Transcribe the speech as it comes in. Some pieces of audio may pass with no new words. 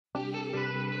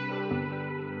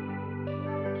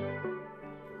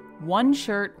One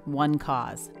shirt, one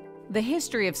cause. The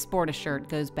history of Sport-A-Shirt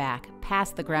goes back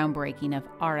past the groundbreaking of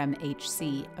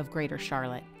RMHC of Greater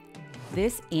Charlotte.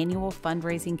 This annual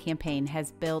fundraising campaign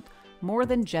has built more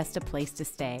than just a place to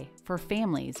stay for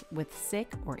families with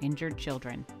sick or injured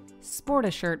children.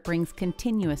 Sport-A-Shirt brings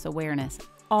continuous awareness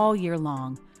all year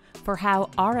long for how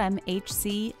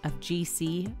RMHC of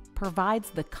GC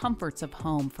provides the comforts of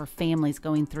home for families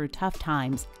going through tough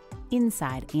times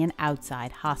inside and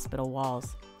outside hospital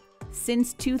walls.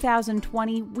 Since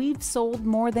 2020, we've sold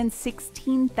more than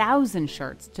 16,000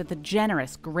 shirts to the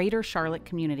generous Greater Charlotte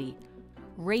community,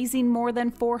 raising more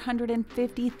than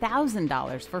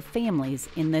 $450,000 for families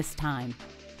in this time.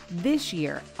 This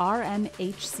year,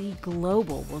 RMHC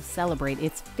Global will celebrate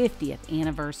its 50th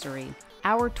anniversary.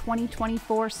 Our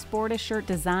 2024 Sport-A-Shirt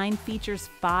design features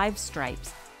 5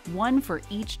 stripes, one for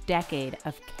each decade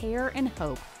of care and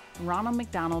hope Ronald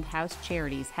McDonald House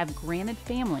Charities have granted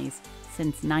families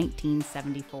since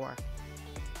 1974.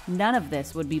 None of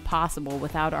this would be possible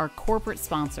without our corporate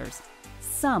sponsors,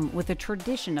 some with a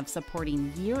tradition of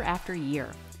supporting year after year.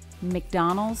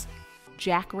 McDonald's,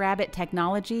 Jackrabbit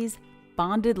Technologies,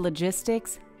 Bonded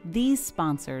Logistics, these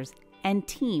sponsors and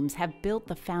teams have built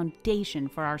the foundation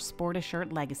for our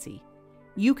Sport-A-Shirt legacy.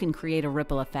 You can create a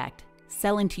ripple effect,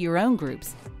 selling to your own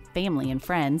groups, family and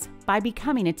friends, by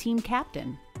becoming a team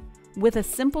captain. With a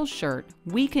simple shirt,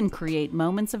 we can create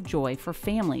moments of joy for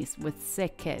families with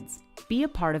sick kids. Be a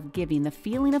part of giving the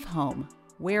feeling of home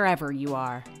wherever you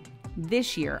are.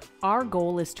 This year, our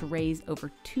goal is to raise over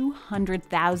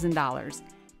 $200,000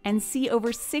 and see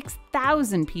over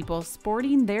 6,000 people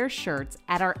sporting their shirts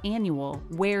at our annual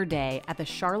Wear Day at the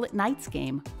Charlotte Knights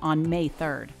game on May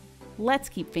 3rd. Let's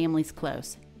keep families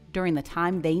close during the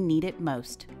time they need it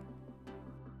most.